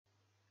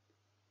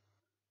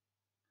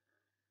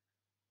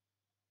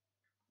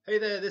Hey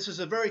there, this is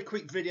a very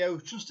quick video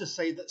just to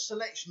say that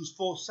selections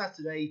for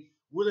Saturday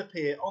will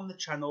appear on the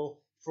channel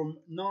from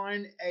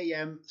 9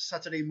 AM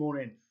Saturday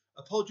morning.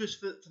 Apologies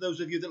for those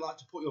of you that like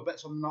to put your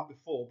bets on the night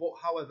before, but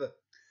however,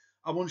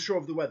 I'm unsure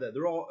of the weather.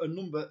 There are a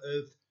number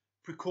of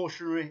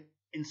precautionary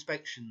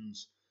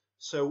inspections.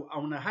 So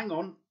I'm going to hang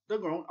on,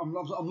 don't go wrong,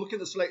 I'm looking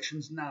at the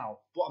selections now,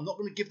 but I'm not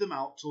going to give them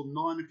out till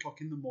 9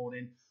 o'clock in the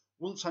morning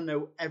once I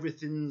know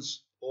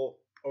everything's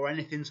or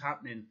anything's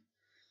happening.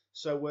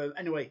 So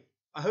anyway,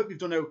 I hope you've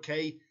done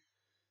okay.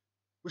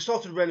 We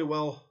started really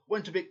well,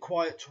 went a bit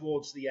quiet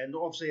towards the end.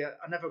 Obviously, I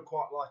never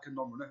quite like a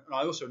non-runner, and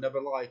I also never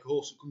like a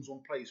horse that comes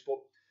one place, but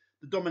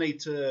the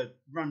Dominator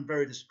ran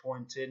very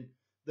disappointing.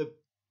 The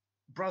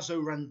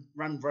Brazo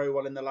ran very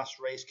well in the last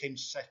race, came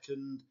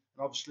second, and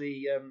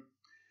obviously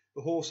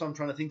the horse I'm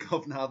trying to think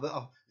of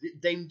now, is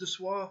it Dame de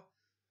Soir?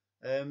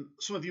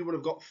 Some of you would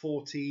have got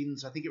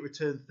 14s. I think it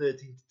returned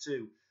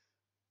 13-2.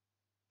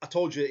 I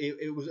told you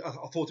it was.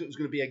 I thought it was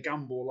going to be a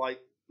gamble, like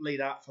laid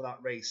out for that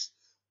race.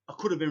 I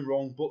could have been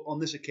wrong, but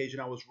on this occasion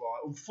I was right.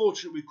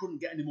 Unfortunately, we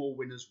couldn't get any more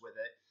winners with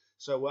it.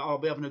 So I'll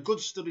be having a good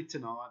study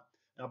tonight,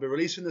 and I'll be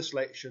releasing the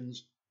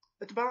selections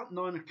at about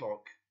 9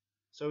 o'clock.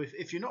 So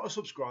if you're not a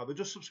subscriber,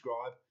 just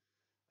subscribe,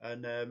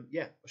 and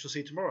yeah, I shall see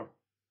you tomorrow.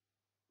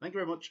 Thank you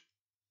very much.